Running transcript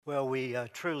Well, we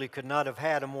truly could not have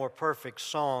had a more perfect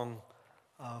song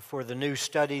for the new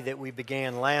study that we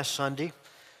began last Sunday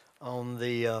on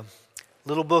the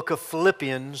little book of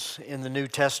Philippians in the New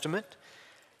Testament.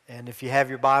 And if you have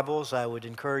your Bibles, I would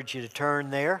encourage you to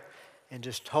turn there and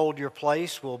just hold your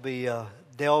place. We'll be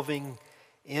delving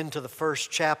into the first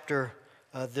chapter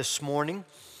this morning.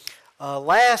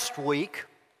 Last week,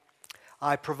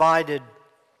 I provided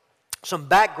some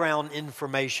background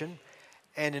information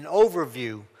and an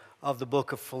overview of the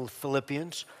book of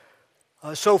Philippians.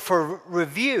 So for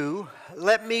review,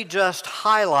 let me just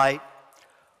highlight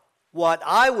what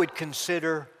I would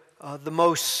consider the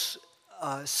most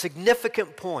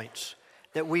significant points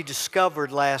that we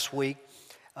discovered last week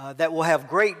that will have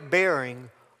great bearing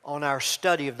on our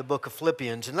study of the book of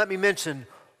Philippians. And let me mention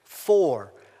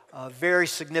four very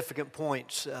significant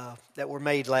points that were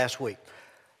made last week.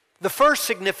 The first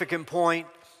significant point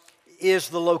is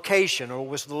the location, or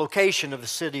was the location of the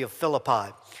city of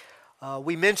Philippi.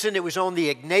 We mentioned it was on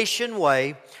the Egnatian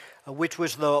Way, which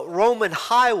was the Roman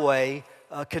highway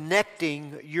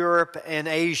connecting Europe and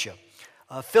Asia.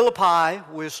 Philippi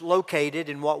was located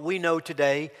in what we know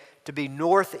today to be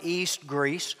northeast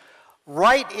Greece,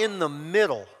 right in the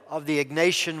middle of the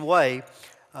Egnatian Way,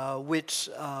 which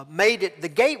made it the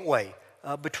gateway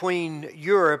between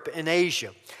Europe and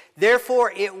Asia.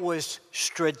 Therefore, it was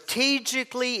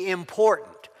strategically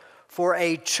important for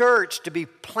a church to be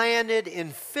planted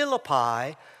in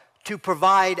Philippi to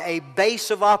provide a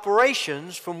base of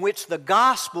operations from which the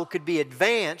gospel could be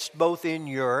advanced both in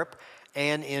Europe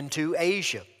and into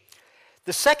Asia.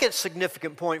 The second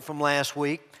significant point from last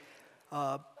week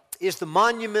is the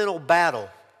monumental battle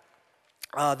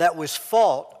that was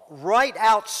fought right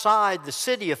outside the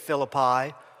city of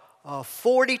Philippi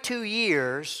 42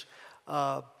 years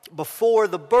before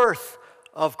the birth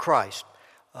of Christ.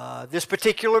 This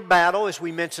particular battle, as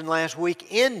we mentioned last week,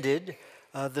 ended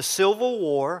the civil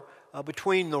war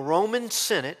between the Roman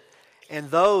Senate and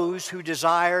those who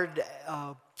desired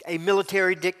a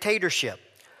military dictatorship.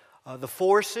 The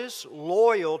forces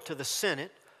loyal to the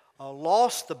Senate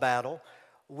lost the battle,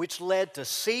 which led to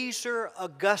Caesar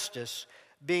Augustus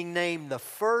being named the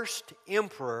first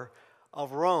emperor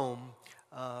of Rome,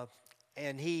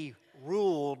 and he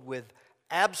ruled with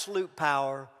absolute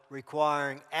power,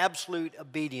 requiring absolute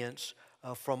obedience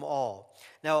from all.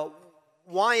 Now,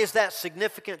 why is that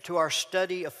significant to our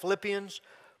study of Philippians?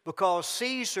 Because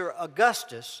Caesar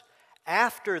Augustus,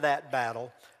 after that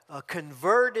battle,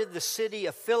 converted the city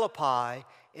of Philippi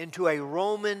into a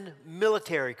Roman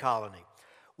military colony,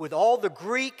 with all the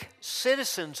Greek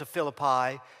citizens of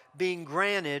Philippi being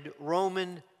granted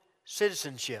Roman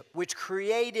citizenship, which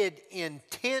created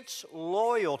intense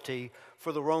loyalty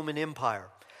for the Roman Empire.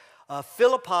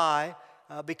 Philippi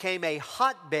became a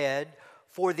hotbed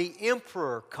for the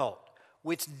emperor cult,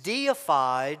 which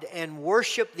deified and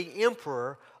worshiped the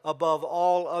emperor above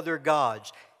all other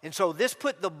gods. And so this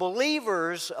put the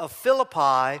believers of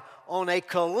Philippi on a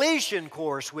collision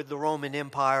course with the Roman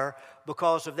Empire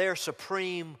because of their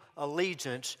supreme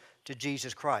allegiance to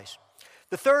Jesus Christ.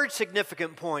 The third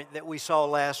significant point that we saw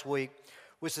last week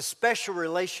was the special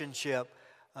relationship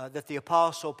that the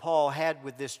Apostle Paul had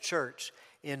with this church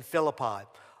in Philippi.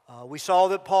 We saw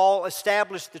that Paul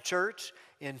established the church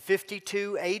in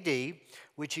 52 AD,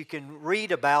 which you can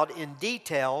read about in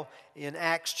detail in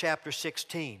Acts chapter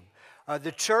 16.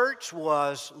 The church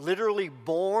was literally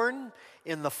born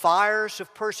in the fires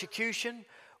of persecution,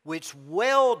 which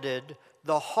welded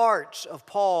the hearts of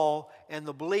Paul and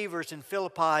the believers in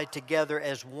Philippi together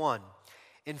as one.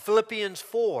 In Philippians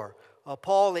 4,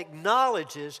 Paul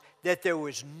acknowledges that there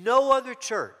was no other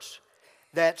church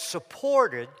that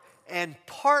supported and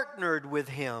partnered with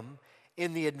him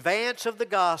in the advance of the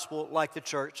gospel like the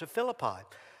church of Philippi.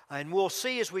 And we'll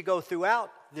see as we go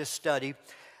throughout this study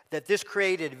that this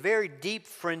created very deep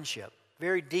friendship,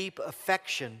 very deep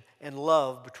affection and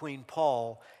love between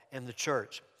Paul and the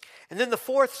church. And then the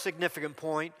fourth significant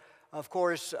point, of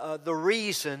course, the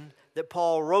reason that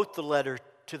Paul wrote the letter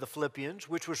to the Philippians,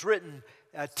 which was written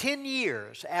 10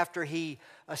 years after he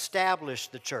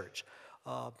established the church.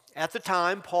 At the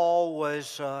time, Paul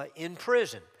was in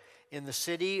prison in the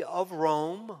city of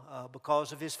Rome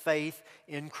because of his faith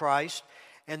in Christ.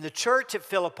 And the church at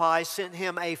Philippi sent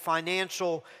him a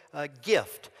financial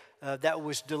gift that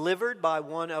was delivered by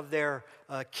one of their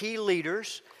key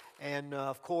leaders. And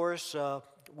of course,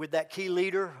 with that key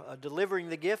leader delivering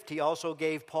the gift, he also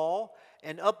gave Paul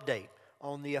an update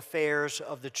on the affairs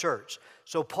of the church.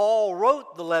 So Paul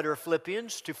wrote the letter of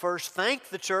Philippians to first thank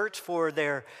the church for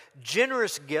their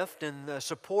generous gift and the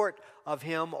support of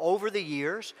him over the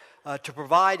years, to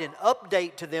provide an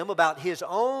update to them about his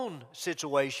own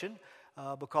situation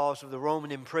because of the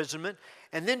Roman imprisonment,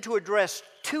 and then to address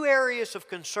two areas of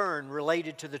concern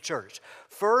related to the church.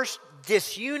 First,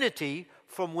 disunity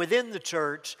from within the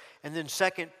church, and then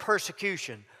second,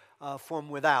 persecution from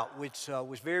without, which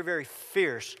was very, very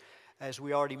fierce, as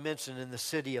we already mentioned, in the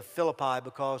city of Philippi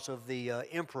because of the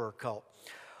emperor cult.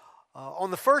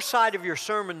 On the first side of your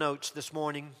sermon notes this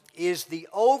morning is the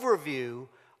overview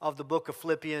of the book of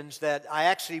Philippians that I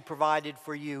actually provided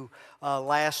for you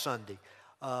last Sunday.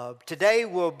 Today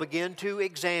we'll begin to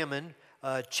examine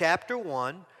chapter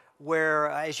 1, where,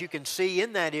 as you can see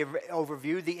in that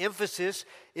overview, the emphasis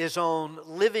is on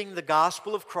living the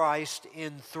gospel of Christ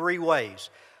in three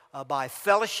ways. By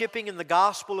fellowshipping in the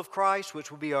gospel of Christ, which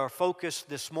will be our focus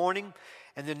this morning.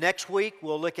 And then next week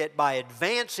we'll look at by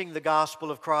advancing the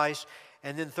gospel of Christ.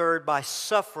 And then third, by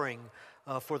suffering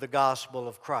for the gospel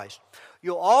of Christ.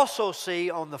 You'll also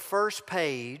see on the first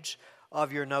page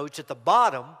of your notes at the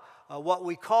bottom what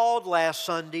we called last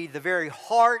Sunday the very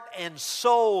heart and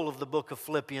soul of the book of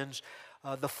Philippians,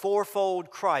 the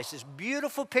fourfold Christ. This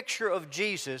beautiful picture of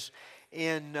Jesus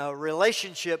in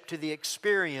relationship to the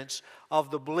experience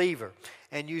of the believer.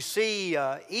 And you see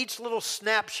each little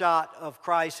snapshot of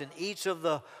Christ in each of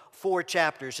the four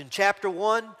chapters. In chapter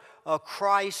 1,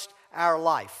 Christ our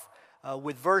life,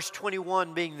 with verse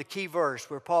 21 being the key verse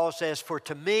where Paul says, "For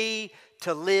to me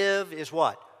to live is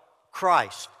what?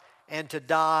 Christ, and to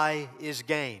die is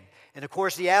gain." And of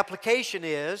course the application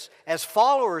is, as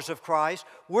followers of Christ,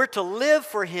 we're to live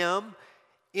for Him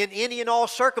in any and all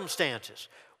circumstances.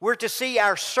 We're to see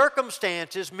our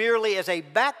circumstances merely as a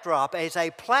backdrop, as a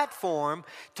platform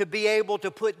to be able to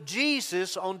put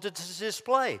Jesus on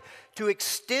display, to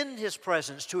extend His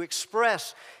presence, to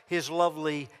express His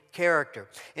lovely character.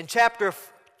 In chapter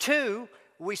 2,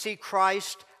 we see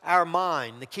Christ our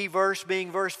mind. The key verse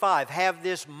being verse 5. "Have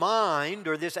this mind,"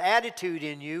 or this attitude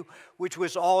in you, which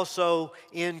was also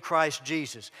in Christ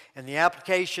Jesus. And the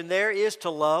application there is to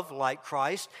love like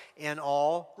Christ in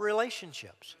all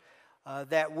relationships.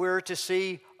 That we're to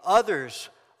see others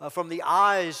from the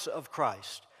eyes of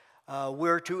Christ.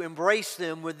 We're to embrace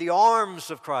them with the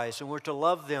arms of Christ, and we're to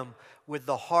love them with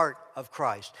the heart of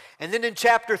Christ. And then in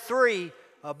chapter 3,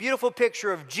 a beautiful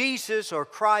picture of Jesus or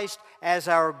Christ as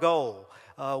our goal,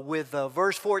 with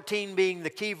verse 14 being the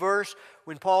key verse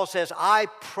when Paul says, "I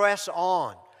press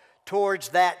on towards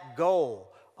that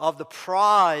goal of the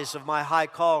prize of my high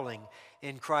calling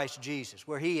in Christ Jesus,"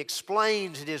 where he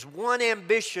explains that his one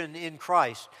ambition in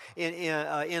Christ,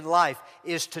 in life,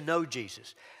 is to know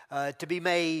Jesus, to be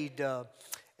made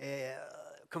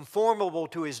conformable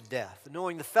to His death,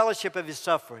 knowing the fellowship of His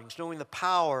sufferings, knowing the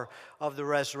power of the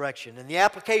resurrection. And the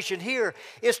application here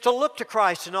is to look to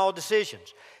Christ in all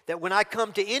decisions. That when I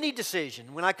come to any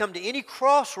decision, when I come to any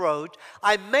crossroads,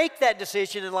 I make that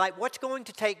decision in light, what's going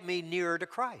to take me nearer to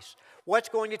Christ? What's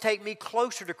going to take me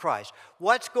closer to Christ?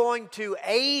 What's going to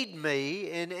aid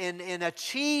me in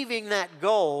achieving that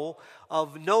goal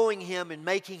of knowing Him and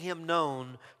making Him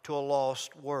known to a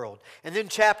lost world? And then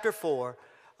chapter 4,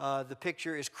 the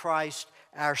picture is Christ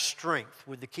our strength,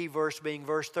 with the key verse being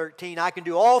verse 13. "I can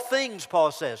do all things,"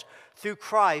 Paul says, "through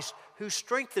Christ who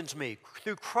strengthens me,"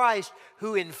 through Christ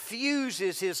who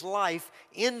infuses His life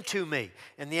into me.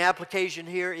 And the application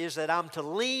here is that I'm to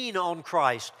lean on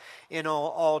Christ in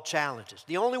all challenges.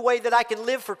 The only way that I can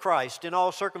live for Christ in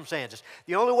all circumstances,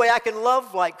 the only way I can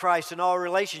love like Christ in all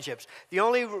relationships, the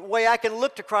only way I can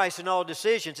look to Christ in all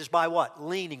decisions is by what?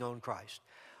 Leaning on Christ.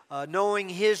 Knowing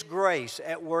His grace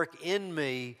at work in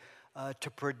me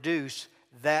to produce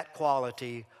that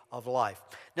quality of life.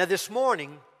 Now this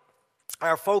morning,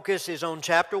 our focus is on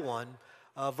chapter 1,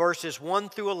 verses 1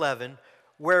 through 11,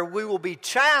 where we will be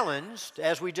challenged,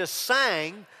 as we just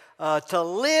sang, to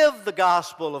live the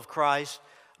gospel of Christ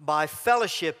by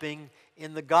fellowshipping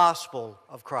in the gospel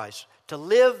of Christ. To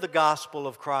live the gospel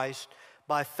of Christ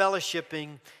by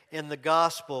fellowshipping in the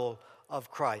gospel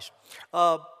of Christ.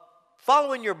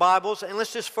 Follow in your Bibles, and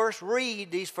let's just first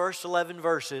read these first 11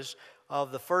 verses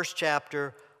of the first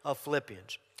chapter of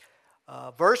Philippians.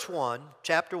 Verse 1,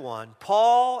 chapter 1,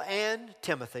 "Paul and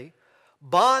Timothy,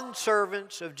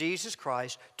 bondservants of Jesus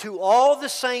Christ, to all the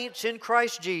saints in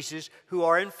Christ Jesus who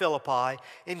are in Philippi,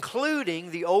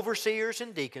 including the overseers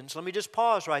and deacons." Let me just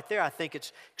pause right there. I think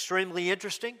it's extremely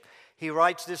interesting. He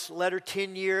writes this letter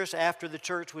 10 years after the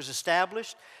church was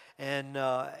established. And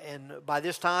by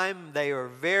this time, they are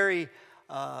very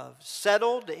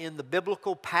settled in the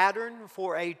biblical pattern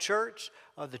for a church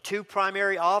of the two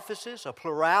primary offices, a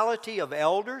plurality of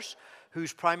elders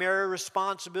whose primary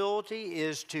responsibility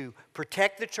is to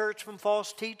protect the church from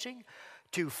false teaching,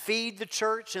 to feed the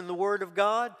church in the Word of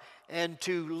God, and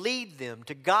to lead them,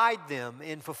 to guide them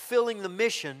in fulfilling the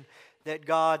mission that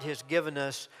God has given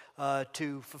us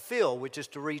to fulfill, which is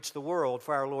to reach the world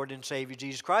for our Lord and Savior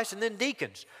Jesus Christ. And then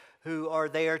deacons, who are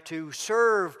there to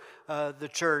serve the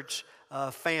church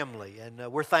family.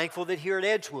 And we're thankful that here at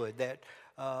Edgewood that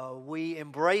we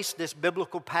embrace this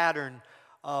biblical pattern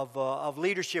of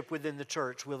leadership within the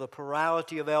church with a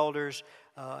plurality of elders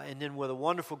and then with a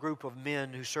wonderful group of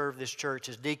men who serve this church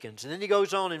as deacons. And then he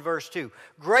goes on in verse 2,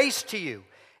 grace to you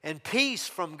and peace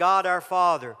from God our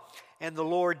Father and the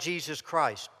Lord Jesus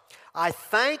Christ. I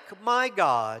thank my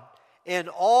God in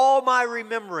all my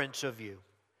remembrance of you,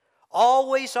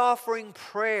 always offering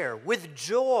prayer with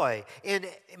joy in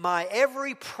my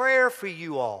every prayer for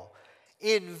you all,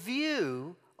 in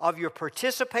view of your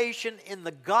participation in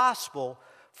the gospel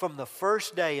from the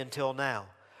first day until now.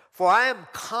 For I am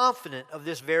confident of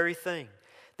this very thing,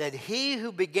 that he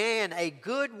who began a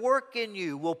good work in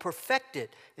you will perfect it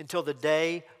until the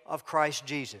day of Christ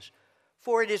Jesus.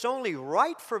 For it is only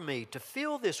right for me to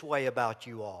feel this way about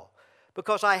you all,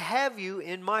 because I have you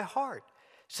in my heart,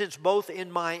 since both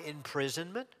in my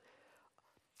imprisonment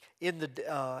and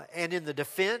in the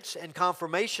defense and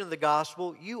confirmation of the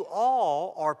gospel, you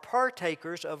all are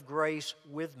partakers of grace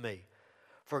with me.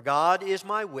 For God is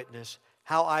my witness,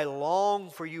 how I long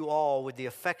for you all with the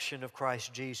affection of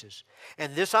Christ Jesus.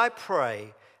 And this I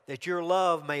pray, that your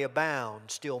love may abound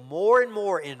still more and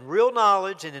more in real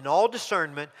knowledge and in all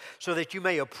discernment, so that you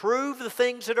may approve the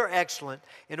things that are excellent,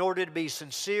 in order to be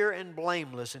sincere and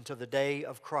blameless until the day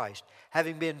of Christ,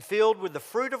 having been filled with the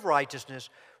fruit of righteousness,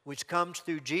 which comes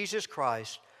through Jesus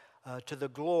Christ, to the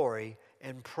glory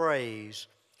and praise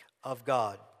of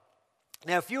God.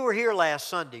 Now, if you were here last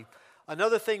Sunday,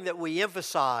 another thing that we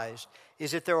emphasized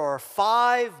is that there are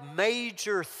 5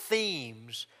 major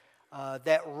themes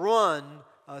that run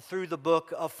through the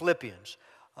book of Philippians.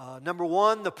 Number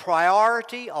 1, the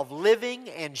priority of living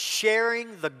and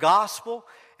sharing the gospel,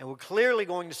 and we're clearly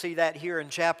going to see that here in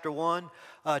chapter 1.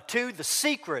 2, the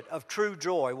secret of true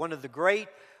joy, one of the great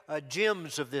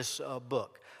gems of this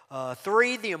book.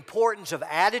 3, the importance of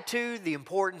attitude, the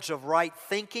importance of right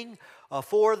thinking.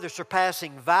 4, the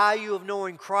surpassing value of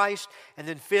knowing Christ. And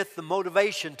then 5th, the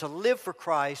motivation to live for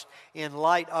Christ in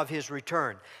light of His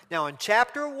return. Now in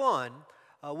chapter 1,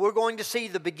 we're going to see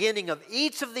the beginning of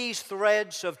each of these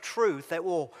threads of truth that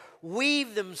will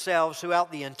weave themselves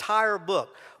throughout the entire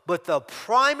book. But the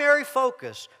primary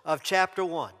focus of chapter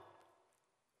 1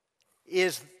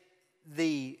 is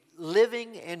the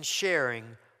living and sharing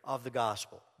of the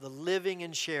gospel. The living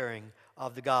and sharing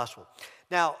of the gospel.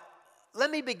 Now, let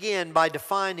me begin by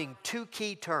defining 2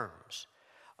 key terms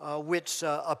which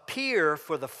appear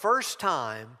for the first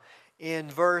time in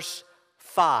verse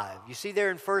 5. You see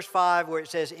there in verse 5 where it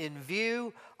says, in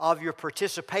view of your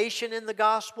participation in the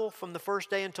gospel from the first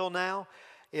day until now.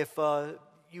 If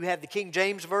you have the King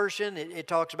James Version, it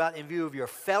talks about in view of your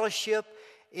fellowship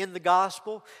in the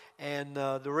gospel. And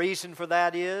the reason for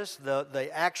that is the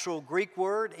actual Greek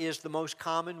word is the most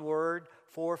common word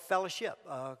for fellowship,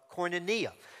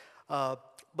 koinonia.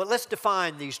 But let's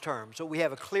define these terms so we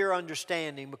have a clear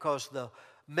understanding, because the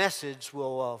message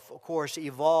will, of course,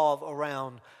 evolve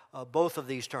around both of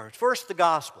these terms. First, the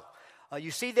gospel.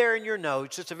 You see there in your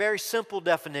notes, it's a very simple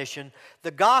definition.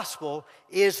 The gospel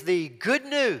is the good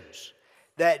news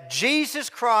that Jesus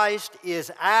Christ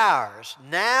is ours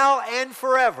now and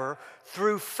forever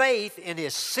through faith in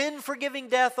His sin-forgiving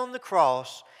death on the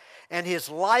cross and His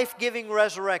life-giving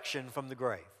resurrection from the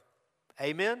grave.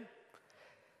 Amen?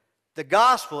 The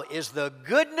gospel is the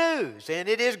good news, and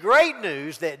it is great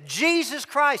news, that Jesus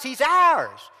Christ, He's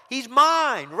ours, He's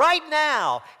mine right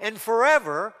now and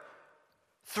forever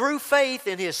through faith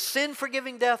in His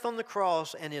sin-forgiving death on the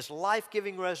cross and His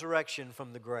life-giving resurrection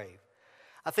from the grave.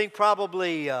 I think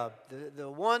probably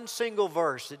the one single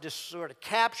verse that just sort of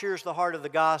captures the heart of the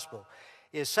gospel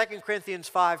is 2 Corinthians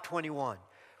 5:21,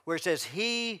 where it says,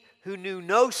 He who knew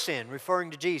no sin, referring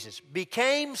to Jesus,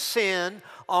 became sin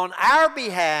on our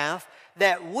behalf,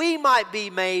 that we might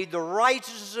be made the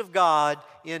righteousness of God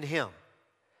in Him.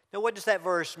 Now, what does that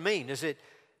verse mean? Does it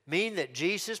mean that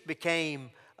Jesus became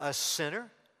a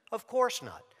sinner? Of course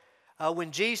not.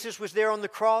 When Jesus was there on the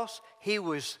cross, He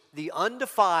was the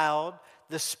undefiled,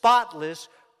 the spotless,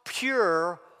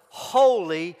 pure,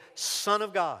 holy Son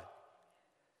of God.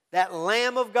 That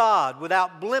Lamb of God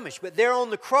without blemish. But there on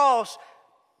the cross,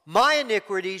 my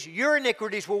iniquities, your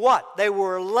iniquities were what? They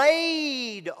were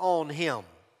laid on Him.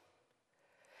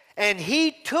 And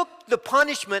He took the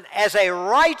punishment as a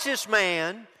righteous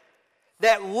man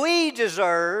that we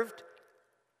deserved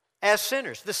as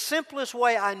sinners. The simplest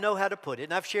way I know how to put it,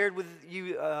 and I've shared with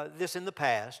you this in the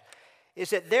past,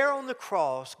 is that there on the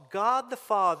cross, God the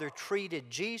Father treated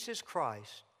Jesus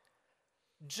Christ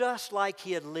just like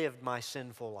he had lived my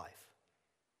sinful life.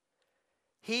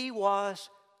 He was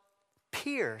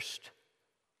pierced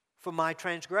for my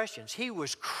transgressions. He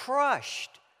was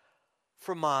crushed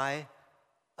for my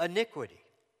iniquity.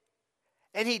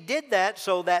 And he did that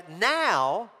so that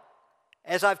now,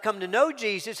 as I've come to know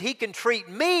Jesus, he can treat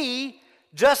me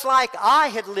just like I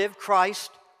had lived Christ's,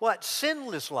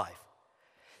 sinless life.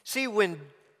 See, when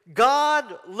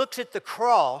God looks at the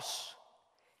cross,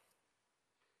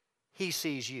 he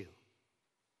sees you.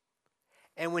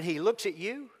 And when he looks at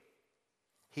you,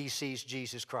 he sees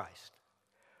Jesus Christ.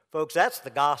 Folks, that's the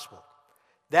gospel.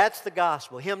 That's the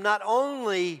gospel. Him not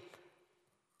only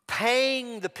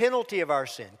paying the penalty of our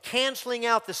sin, canceling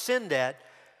out the sin debt,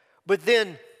 but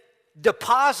then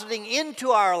depositing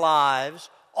into our lives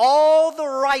all the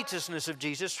righteousness of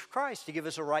Jesus Christ to give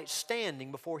us a right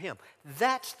standing before him.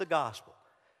 That's the gospel.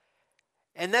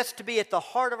 And that's to be at the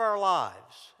heart of our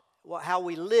lives, how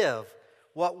we live,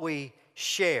 what we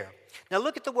share. Now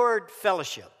look at the word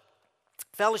fellowship.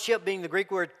 Fellowship being the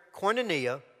Greek word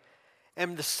koinonia.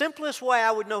 And the simplest way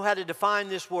I would know how to define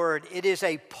this word, it is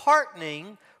a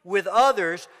partnering with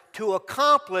others to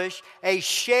accomplish a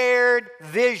shared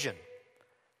vision.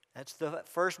 That's the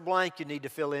first blank you need to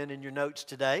fill in your notes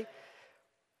today.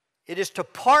 It is to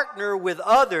partner with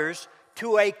others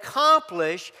to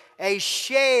accomplish a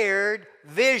shared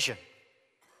vision.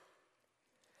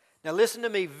 Now listen to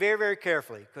me very, very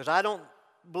carefully, because I don't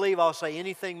believe I'll say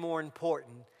anything more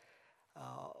important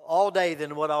all day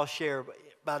than what I'll share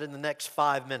about in the next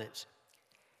 5 minutes.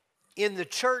 In the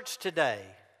church today,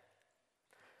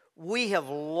 we have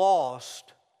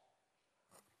lost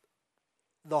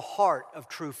the heart of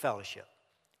true fellowship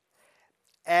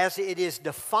as it is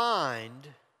defined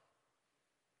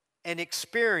and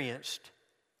experienced,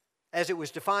 as it was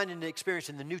defined and experienced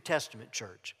in the New Testament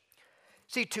church.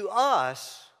 See, to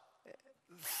us,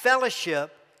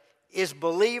 fellowship is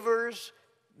believers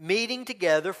meeting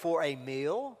together for a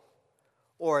meal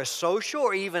or a social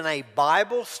or even a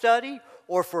Bible study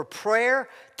or for prayer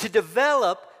to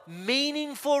develop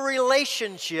meaningful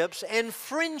relationships and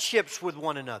friendships with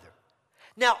one another.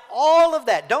 Now, all of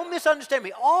that, don't misunderstand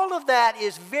me, all of that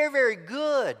is very, very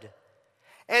good,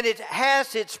 and it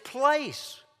has its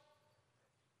place.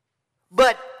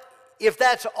 But if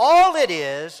that's all it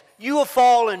is, you have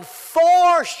fallen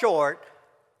far short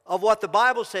of what the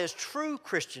Bible says true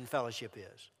Christian fellowship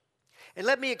is. And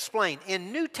let me explain.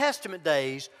 In New Testament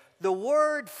days, the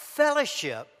word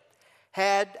fellowship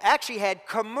actually had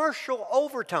commercial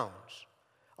overtones.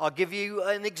 I'll give you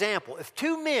an example. If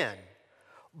two men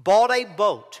bought a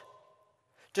boat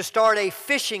to start a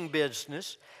fishing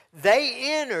business, they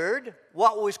entered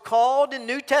what was called in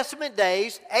New Testament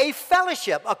days a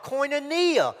fellowship, a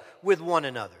koinonia with one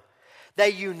another. They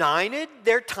united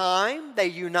their time, they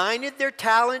united their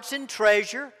talents and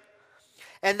treasure,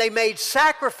 and they made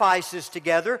sacrifices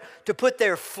together to put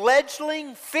their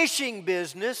fledgling fishing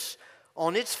business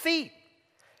on its feet.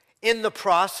 In the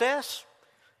process,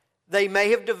 they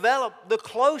may have developed the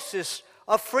closest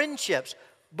of friendships,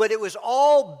 but it was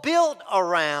all built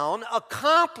around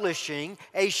accomplishing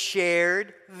a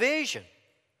shared vision.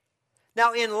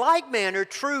 Now, in like manner,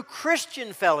 true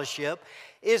Christian fellowship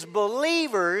is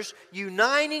believers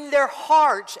uniting their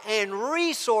hearts and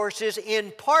resources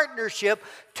in partnership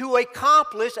to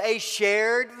accomplish a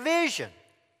shared vision.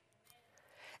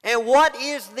 And what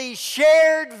is the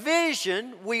shared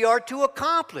vision we are to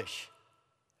accomplish?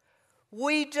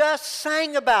 We just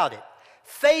sang about it.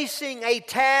 Facing a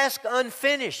task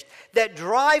unfinished that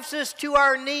drives us to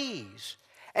our knees.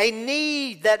 A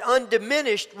need that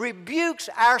undiminished rebukes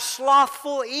our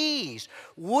slothful ease.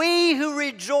 We who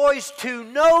rejoice to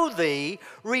know Thee,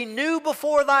 renew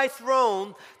before Thy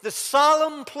throne the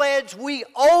solemn pledge we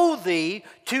owe Thee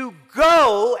to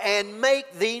go and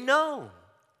make Thee known.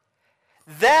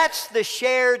 That's the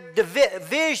shared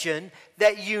vision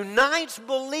that unites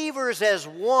believers as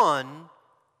one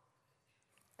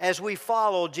as we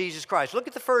follow Jesus Christ. Look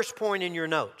at the first point in your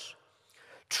notes.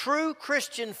 True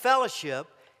Christian fellowship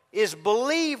is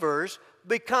believers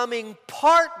becoming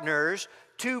partners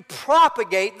to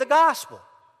propagate the gospel.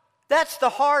 That's the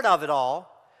heart of it all.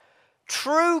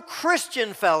 True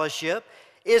Christian fellowship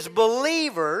is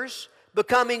believers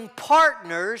becoming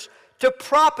partners to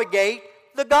propagate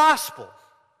the gospel.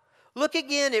 Look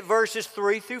again at verses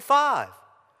 3 through 5.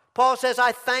 Paul says,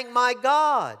 I thank my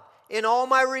God in all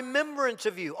my remembrance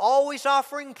of you, always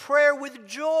offering prayer with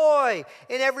joy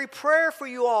in every prayer for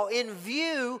you all, in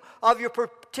view of your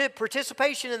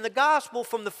participation in the gospel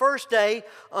from the first day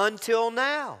until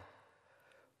now.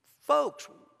 Folks,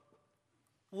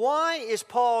 why is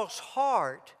Paul's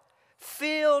heart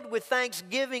filled with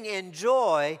thanksgiving and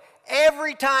joy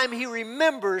every time he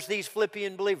remembers these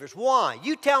Philippian believers. Why?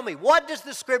 You tell me, what does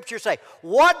the Scripture say?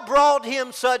 What brought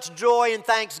him such joy and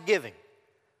thanksgiving?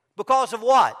 Because of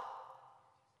what?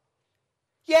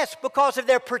 Yes, because of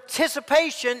their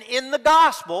participation in the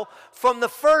gospel from the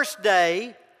first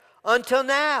day until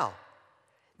now.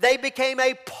 They became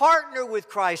a partner with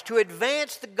Christ to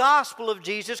advance the gospel of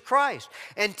Jesus Christ.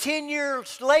 And 10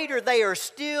 years later, they are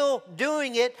still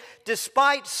doing it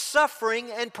despite suffering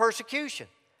and persecution.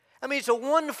 I mean, it's a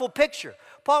wonderful picture.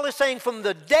 Paul is saying from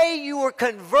the day you were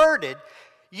converted,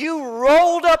 you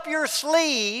rolled up your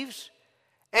sleeves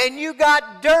and you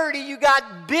got dirty, you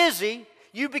got busy,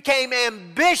 you became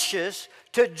ambitious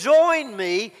to join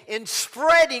me in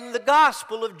spreading the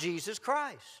gospel of Jesus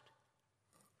Christ.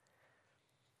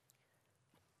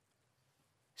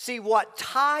 See, what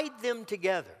tied them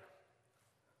together,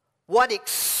 what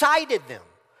excited them,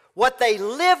 what they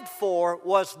lived for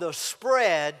was the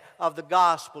spread of the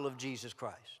gospel of Jesus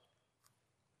Christ.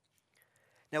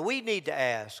 Now we need to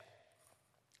ask,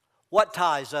 what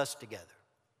ties us together?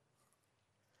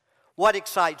 What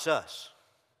excites us?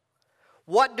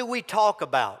 What do we talk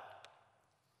about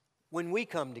when we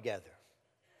come together?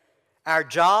 Our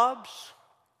jobs,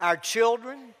 our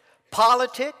children,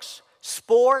 politics,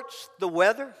 sports, the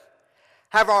weather?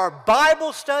 Have our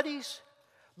Bible studies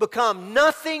become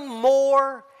nothing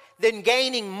more than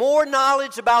gaining more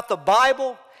knowledge about the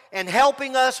Bible and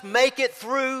helping us make it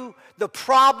through the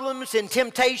problems and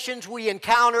temptations we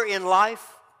encounter in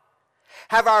life?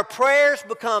 Have our prayers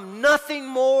become nothing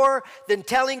more than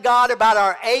telling God about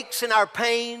our aches and our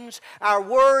pains, our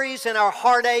worries and our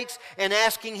heartaches, and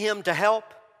asking Him to help?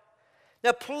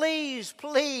 Now please,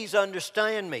 please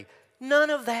understand me. None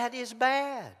of that is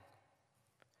bad.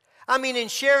 I mean, in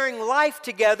sharing life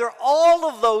together, all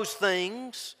of those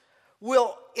things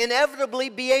will inevitably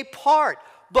be a part.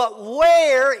 But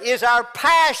where is our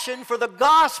passion for the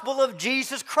gospel of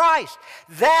Jesus Christ?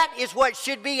 That is what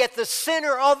should be at the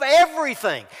center of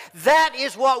everything. That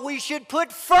is what we should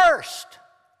put first.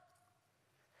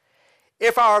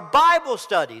 If our Bible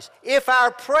studies, if our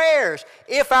prayers,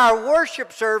 if our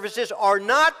worship services are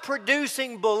not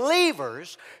producing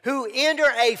believers who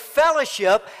enter a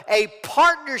fellowship, a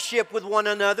partnership with one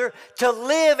another to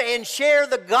live and share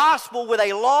the gospel with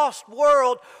a lost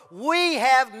world, we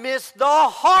have missed the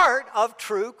heart of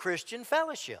true Christian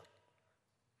fellowship.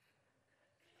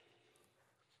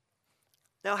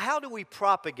 Now, how do we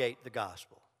propagate the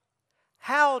gospel?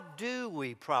 How do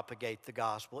we propagate the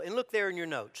gospel? And look there in your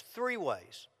notes, 3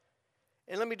 ways.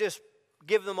 And let me just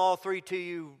give them all 3 to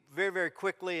you very, very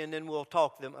quickly, and then we'll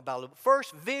talk to them about it.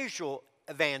 First, visual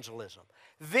evangelism.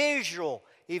 Visual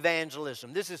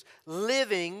evangelism. This is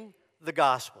living the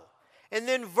gospel. And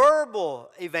then verbal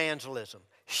evangelism.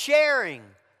 Sharing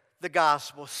the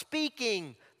gospel,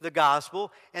 speaking the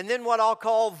gospel. And then what I'll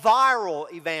call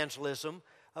viral evangelism,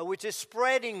 which is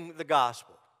spreading the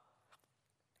gospel.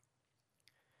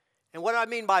 And what do I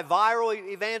mean by viral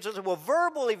evangelism? Well,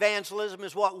 verbal evangelism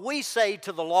is what we say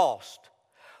to the lost.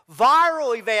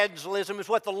 Viral evangelism is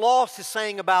what the lost is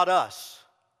saying about us.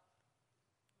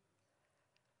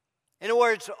 In other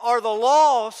words, are the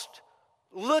lost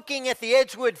looking at the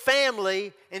Edgewood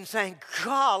family and saying,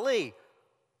 golly,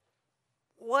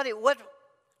 what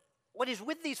is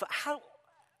with these?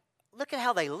 Look at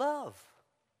how they love.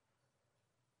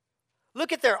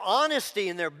 Look at their honesty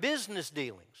in their business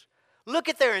dealings. Look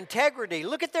at their integrity.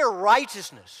 Look at their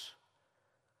righteousness.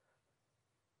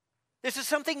 This is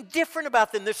something different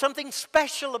about them. There's something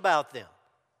special about them.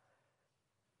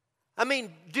 I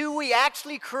mean, do we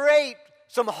actually create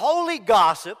some holy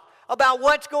gossip about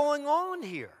what's going on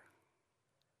here?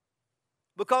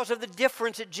 Because of the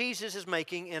difference that Jesus is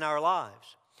making in our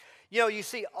lives. You know, you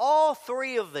see, all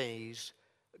 3 of these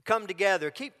come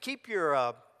together. Keep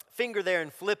your finger there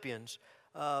in Philippians.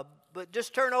 But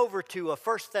just turn over to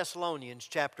 1 Thessalonians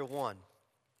chapter 1.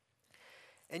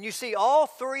 And you see all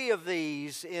 3 of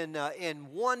these in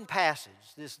one passage,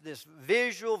 this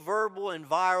visual, verbal, and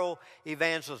viral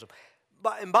evangelism.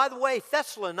 And by the way,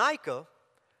 Thessalonica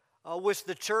was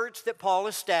the church that Paul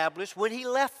established when he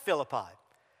left Philippi.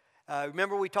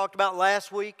 Remember we talked about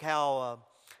last week how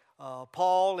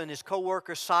Paul and his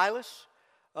co-worker Silas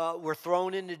were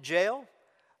thrown into jail.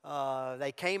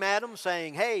 They came at him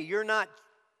saying, hey,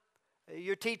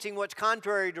 you're teaching what's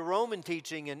contrary to Roman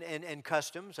teaching and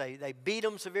customs. They beat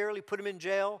them severely, put them in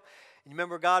jail. And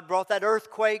remember, God brought that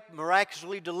earthquake,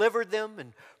 miraculously delivered them,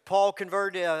 and Paul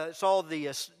saw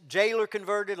the jailer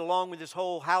converted along with his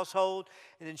whole household.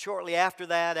 And then shortly after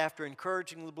that, after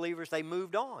encouraging the believers, they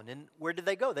moved on. And where did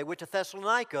they go? They went to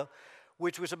Thessalonica,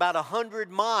 which was about 100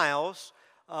 miles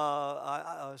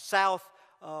south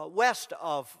west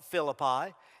of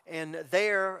Philippi, and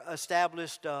there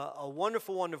established a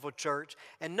wonderful, wonderful church.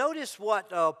 And notice what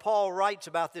Paul writes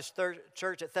about this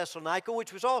church at Thessalonica,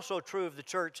 which was also true of the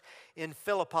church in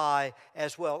Philippi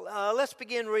as well. Let's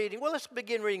begin reading. Well, let's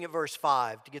begin reading at verse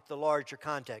 5 to get the larger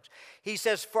context. He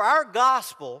says, "For our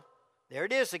gospel," there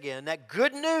it is again, that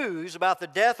good news about the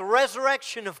death,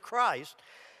 resurrection of Christ,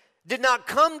 "did not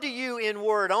come to you in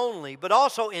word only, but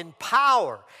also in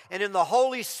power and in the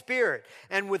Holy Spirit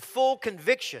and with full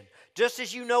conviction, just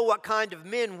as you know what kind of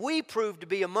men we proved to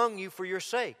be among you for your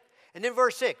sake." And then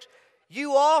verse 6,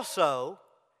 "You also,"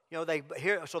 so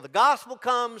the gospel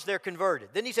comes, they're converted.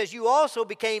 Then he says, "You also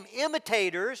became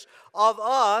imitators of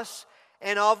us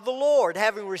and of the Lord,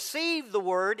 having received the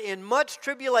word in much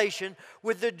tribulation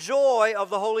with the joy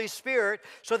of the Holy Spirit,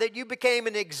 so that you became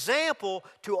an example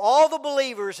to all the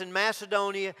believers in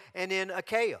Macedonia and in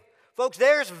Achaia." Folks,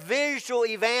 there's visual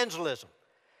evangelism.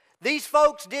 These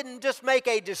folks didn't just make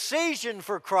a decision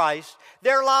for Christ.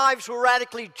 Their lives were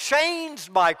radically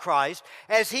changed by Christ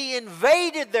as He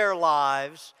invaded their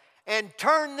lives and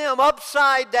turned them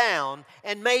upside down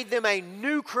and made them a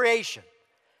new creation.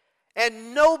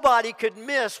 And nobody could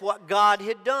miss what God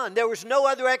had done. There was no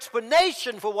other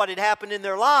explanation for what had happened in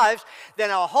their lives than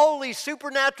a holy,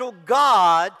 supernatural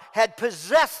God had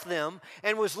possessed them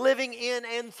and was living in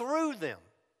and through them.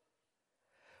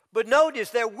 But notice,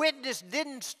 their witness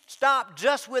didn't stop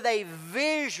just with a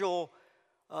visual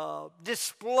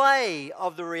display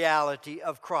of the reality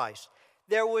of Christ.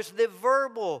 There was the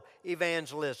verbal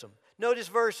evangelism. Notice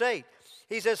verse 8.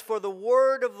 He says, "For the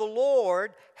word of the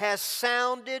Lord has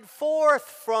sounded forth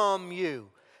from you,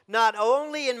 not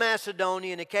only in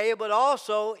Macedonia and Achaia, but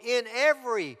also in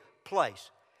every place."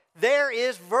 There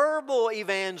is verbal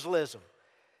evangelism.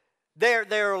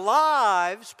 Their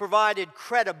lives provided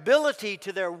credibility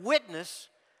to their witness,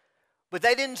 but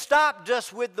they didn't stop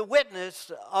just with the witness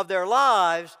of their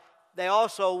lives. They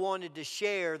also wanted to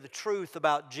share the truth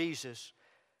about Jesus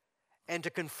and to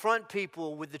confront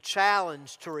people with the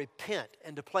challenge to repent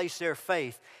and to place their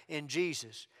faith in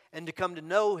Jesus and to come to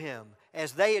know Him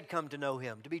as they had come to know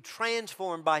Him, to be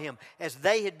transformed by Him as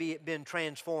they had been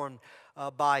transformed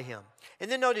by Him.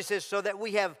 And then notice this, so that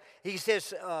we have, he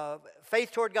says,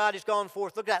 faith toward God has gone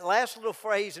forth. Look at that last little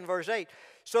phrase in verse 8,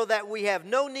 "so that we have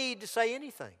no need to say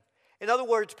anything." In other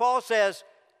words, Paul says,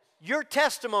 your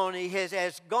testimony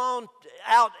has gone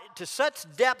out to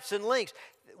such depths and lengths,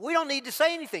 we don't need to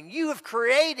say anything. You have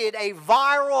created a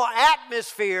viral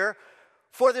atmosphere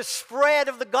for the spread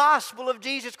of the gospel of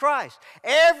Jesus Christ.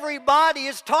 Everybody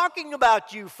is talking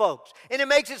about you folks. And it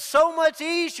makes it so much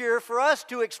easier for us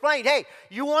to explain, hey,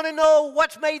 you want to know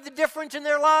what's made the difference in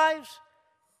their lives?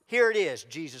 Here it is,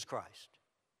 Jesus Christ.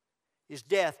 His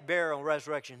death, burial, and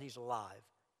resurrection, He's alive.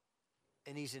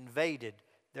 And He's invaded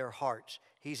their hearts.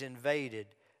 He's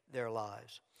invaded their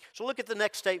lives. So look at the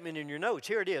next statement in your notes.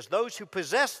 Here it is. Those who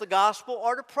possess the gospel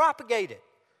are to propagate it.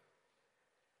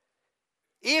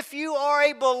 If you are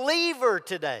a believer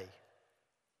today,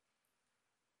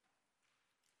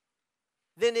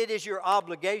 then it is your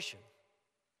obligation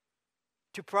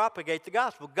to propagate the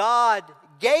gospel. God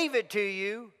gave it to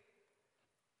you,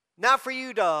 not for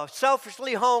you to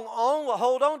selfishly hold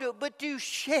on to it, but to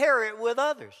share it with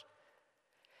others.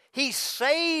 He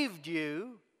saved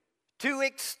you to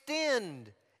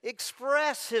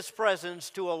express His presence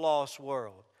to a lost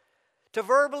world, to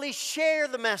verbally share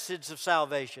the message of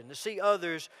salvation, to see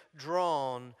others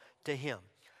drawn to Him.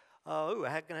 I'm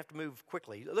going to have to move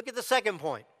quickly. Look at the second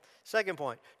point. Second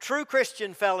point. True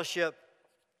Christian fellowship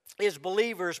is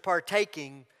believers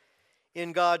partaking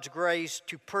in God's grace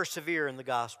to persevere in the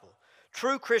gospel.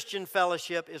 True Christian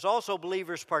fellowship is also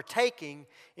believers partaking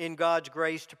in God's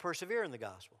grace to persevere in the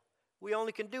gospel. We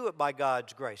only can do it by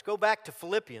God's grace. Go back to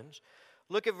Philippians.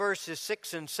 Look at verses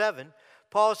 6 and 7.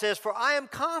 Paul says, "For I am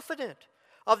confident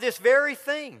of this very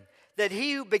thing, that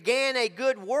He who began a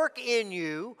good work in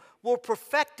you will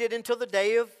perfect it until the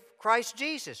day of Christ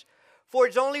Jesus. For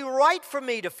it's only right for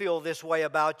me to feel this way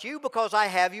about you, because I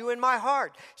have you in my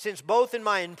heart, since both in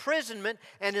my imprisonment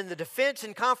and in the defense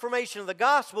and confirmation of the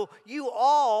gospel, you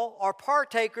all are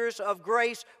partakers of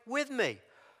grace with me."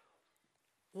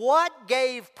 What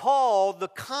gave Paul the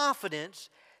confidence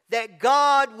that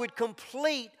God would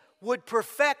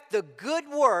perfect the good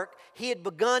work He had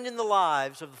begun in the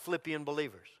lives of the Philippian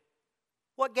believers?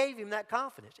 What gave him that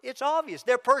confidence? It's obvious.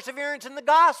 Their perseverance in the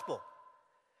gospel.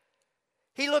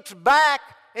 He looks back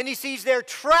and he sees their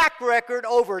track record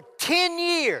over 10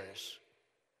 years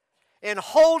in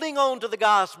holding on to the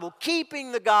gospel,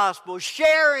 keeping the gospel,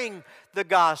 sharing the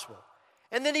gospel.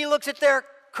 And then he looks at their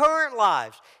current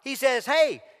lives. He says,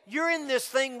 hey, you're in this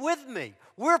thing with me.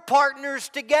 We're partners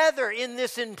together in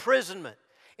this imprisonment,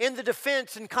 in the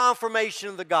defense and confirmation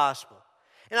of the gospel.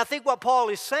 And I think what Paul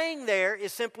is saying there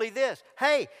is simply this.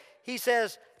 Hey, he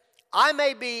says, I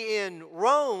may be in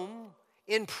Rome,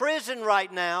 in prison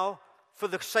right now for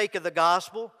the sake of the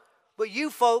gospel, but you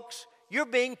folks, you're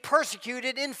being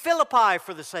persecuted in Philippi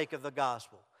for the sake of the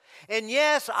gospel. And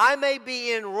yes, I may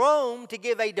be in Rome to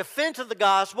give a defense of the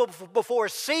gospel before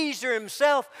Caesar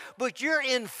himself, but you're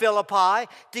in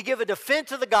Philippi to give a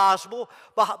defense of the gospel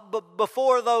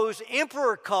before those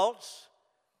emperor cults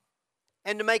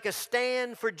and to make a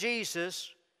stand for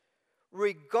Jesus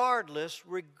regardless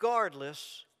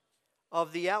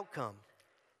of the outcome.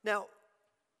 Now,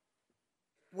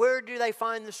 where do they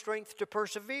find the strength to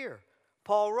persevere?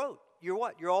 Paul wrote, you're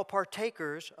what? You're all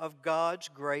partakers of God's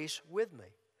grace with me.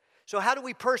 So how do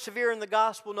we persevere in the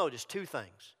gospel? Notice two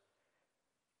things.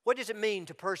 What does it mean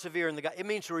to persevere in the gospel? It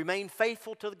means to remain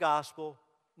faithful to the gospel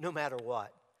no matter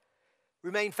what.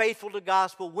 Remain faithful to the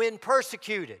gospel when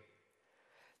persecuted.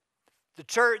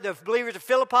 The believers of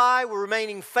Philippi were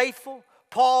remaining faithful.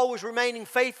 Paul was remaining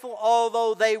faithful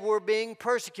although they were being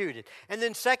persecuted. And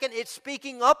then second, it's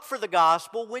speaking up for the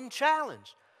gospel when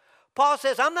challenged. Paul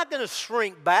says, I'm not going to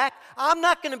shrink back. I'm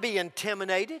not going to be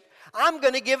intimidated. I'm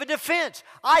going to give a defense.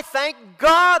 I thank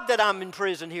God that I'm in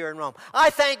prison here in Rome. I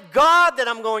thank God that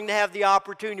I'm going to have the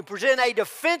opportunity to present a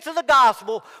defense of the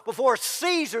gospel before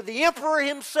Caesar, the emperor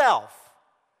himself.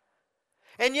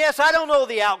 And yes, I don't know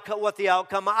what the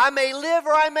outcome is. I may live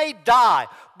or I may die.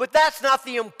 But that's not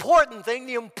the important thing.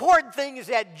 The important thing is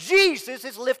that Jesus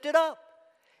is lifted up,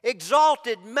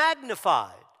 exalted,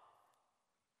 magnified.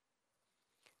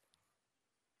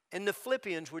 And the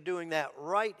Philippians were doing that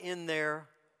right in their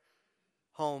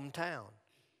hometown.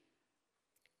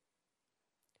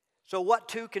 So what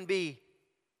too can be,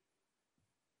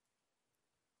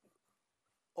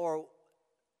 or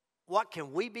what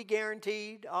can we be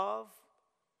guaranteed of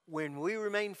when we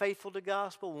remain faithful to the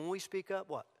gospel, when we speak up?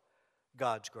 What?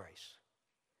 God's grace.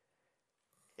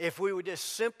 If we would just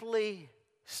simply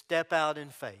step out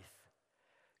in faith,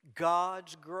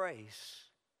 God's grace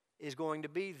is going to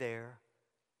be there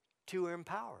to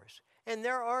empower us. And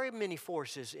there are many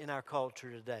forces in our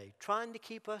culture today trying to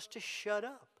keep us to shut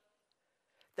up.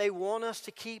 They want us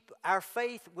to keep our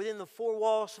faith within the four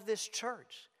walls of this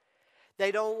church.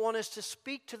 They don't want us to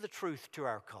speak to the truth to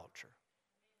our culture.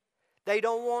 They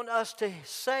don't want us to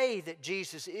say that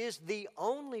Jesus is the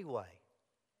only way.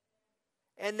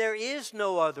 And there is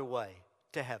no other way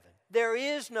to heaven. There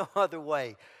is no other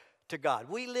way to God.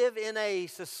 We live in a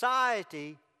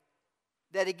society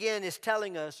that again is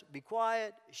telling us, be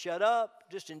quiet, shut up,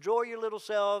 just enjoy your little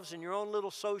selves and your own little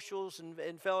socials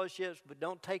and fellowships, but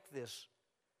don't take this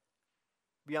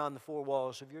beyond the four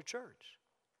walls of your church.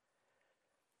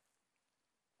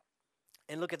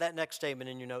 And look at that next statement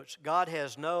in your notes. God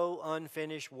has no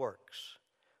unfinished works.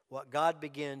 What God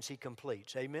begins, He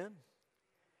completes. Amen?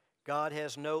 God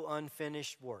has no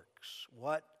unfinished works.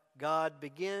 What God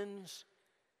begins,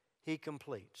 He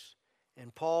completes.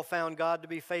 And Paul found God to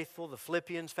be faithful. The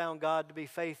Philippians found God to be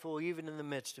faithful even in the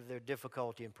midst of their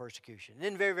difficulty and persecution. And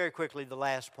then very, very quickly, the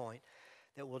last point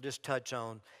that we'll just touch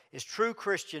on is true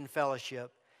Christian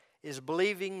fellowship is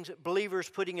believers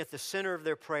putting at the center of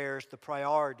their prayers the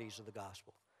priorities of the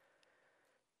gospel.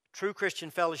 True Christian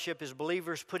fellowship is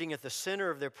believers putting at the center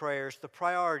of their prayers the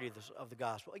priority of the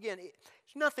gospel. Again, there's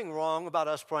nothing wrong about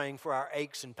us praying for our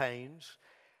aches and pains,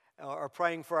 or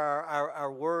praying for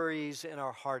our worries and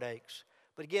our heartaches.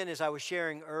 But again, as I was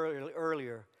sharing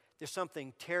earlier, there's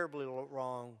something terribly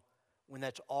wrong when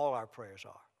that's all our prayers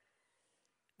are.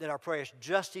 That our prayers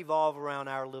just evolve around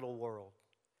our little world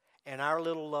and our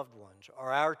little loved ones,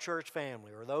 or our church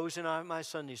family, or those in my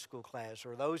Sunday school class,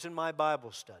 or those in my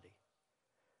Bible study.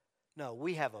 No,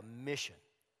 we have a mission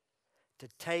to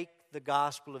take the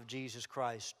gospel of Jesus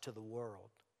Christ to the world.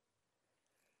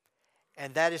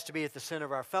 And that is to be at the center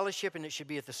of our fellowship, and it should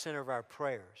be at the center of our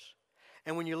prayers.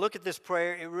 And when you look at this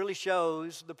prayer, it really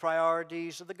shows the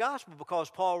priorities of the gospel, because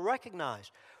Paul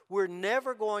recognized we're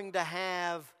never going to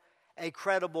have a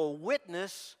credible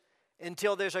witness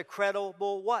until there's a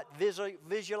credible what?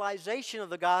 Visualization of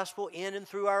the gospel in and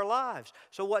through our lives.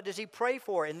 So what does he pray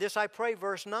for? In this I pray,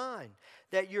 verse 9,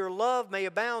 that your love may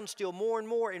abound still more and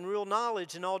more in real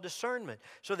knowledge and all discernment,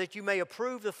 so that you may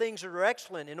approve the things that are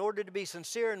excellent, in order to be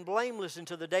sincere and blameless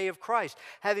until the day of Christ,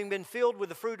 having been filled with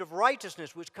the fruit of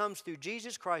righteousness which comes through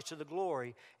Jesus Christ to the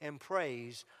glory and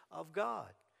praise of God.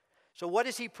 So what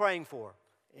is he praying for?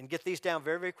 And get these down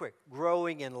very, very quick.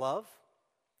 Growing in love.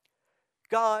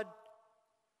 God,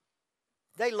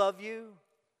 they love you.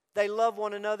 They love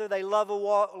one another. They love a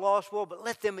lost world, but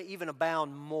let them even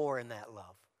abound more in that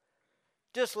love.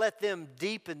 Just let them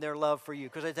deepen their love for you.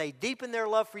 Because as they deepen their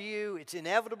love for you, it's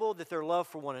inevitable that their love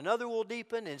for one another will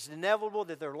deepen. And it's inevitable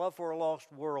that their love for a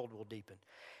lost world will deepen.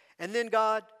 And then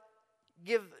God,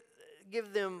 give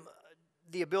them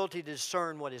the ability to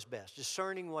discern what is best.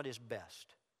 Discerning what is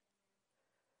best.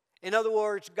 In other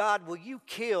words, God, will you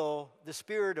kill the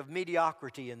spirit of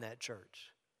mediocrity in that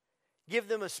church? Give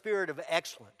them a spirit of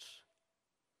excellence,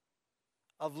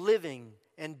 of living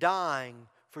and dying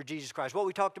for Jesus Christ. What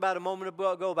we talked about a moment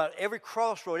ago about every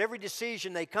crossroad, every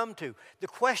decision they come to, the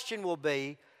question will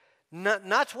be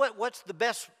not what's the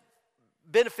best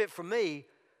benefit for me,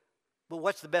 but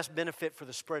what's the best benefit for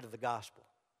the spread of the gospel?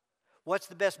 What's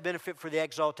the best benefit for the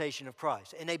exaltation of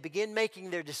Christ? And they begin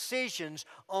making their decisions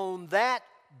on that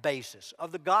basis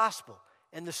of the gospel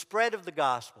and the spread of the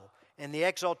gospel and the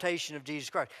exaltation of Jesus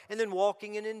Christ. And then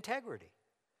walking in integrity.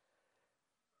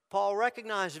 Paul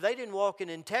recognized if they didn't walk in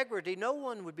integrity, no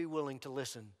one would be willing to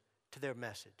listen to their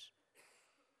message.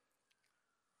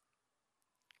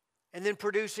 And then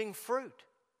producing fruit.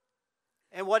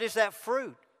 And what is that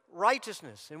fruit?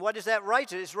 Righteousness. And what is that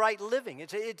righteousness? It's right living.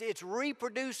 It's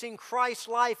reproducing Christ's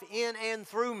life in and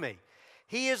through me.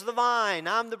 He is the vine,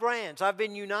 I'm the branch. I've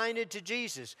been united to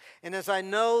Jesus. And as I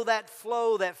know that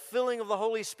flow, that filling of the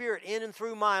Holy Spirit in and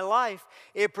through my life,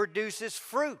 it produces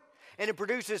fruit. And it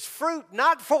produces fruit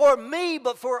not for me,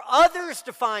 but for others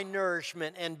to find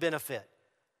nourishment and benefit.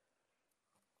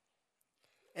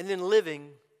 And then living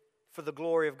for the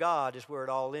glory of God is where it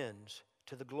all ends.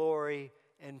 To the glory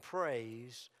and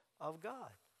praise of God.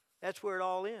 That's where it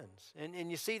all ends.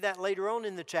 And you see that later on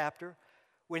in the chapter.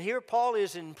 When here Paul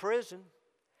is in prison,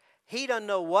 he doesn't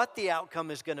know what the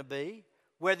outcome is going to be,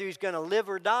 whether he's going to live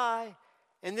or die.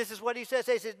 And this is what he says.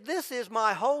 He says, this is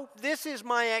my hope, this is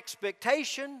my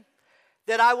expectation,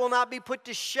 that I will not be put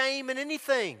to shame in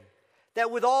anything.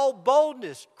 That with all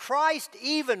boldness, Christ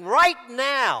even right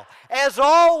now, as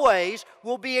always,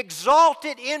 will be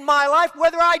exalted in my life,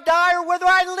 whether I die or whether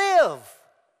I live.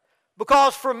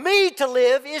 Because for me to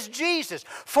live is Jesus.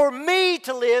 For me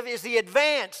to live is the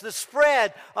advance, the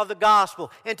spread of the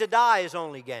gospel. And to die is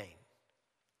only gain.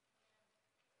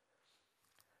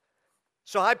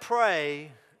 So I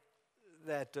pray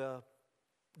that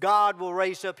God will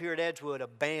raise up here at Edgewood a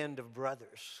band of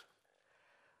brothers,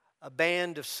 a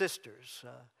band of sisters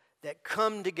that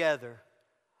come together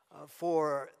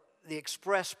for the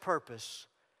express purpose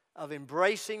of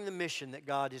embracing the mission that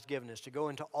God has given us, to go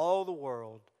into all the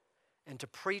world and to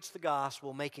preach the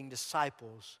gospel, making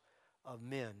disciples of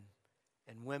men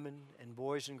and women and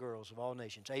boys and girls of all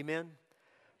nations. Amen?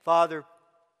 Father,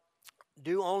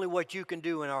 do only what you can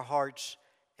do in our hearts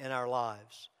and our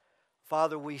lives.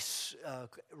 Father, we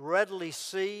readily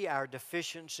see our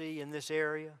deficiency in this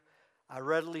area. I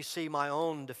readily see my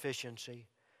own deficiency.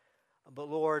 But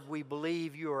Lord, we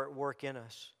believe you are at work in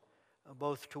us,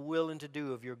 both to will and to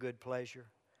do of your good pleasure.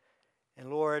 And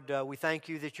Lord, we thank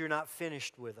you that you're not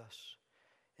finished with us.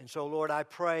 And so, Lord, I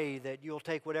pray that you'll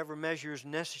take whatever measures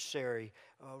necessary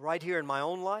right here in my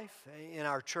own life, in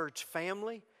our church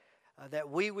family, that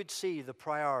we would see the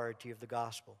priority of the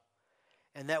gospel.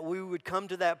 And that we would come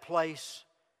to that place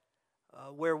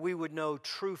where we would know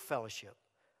true fellowship.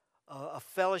 A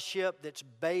fellowship that's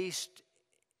based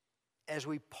as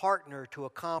we partner to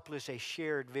accomplish a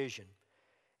shared vision.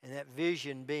 And that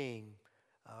vision being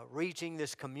reaching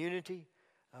this community,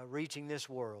 reaching this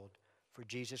world for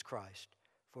Jesus Christ.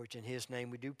 For it's in His name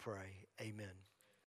we do pray. Amen.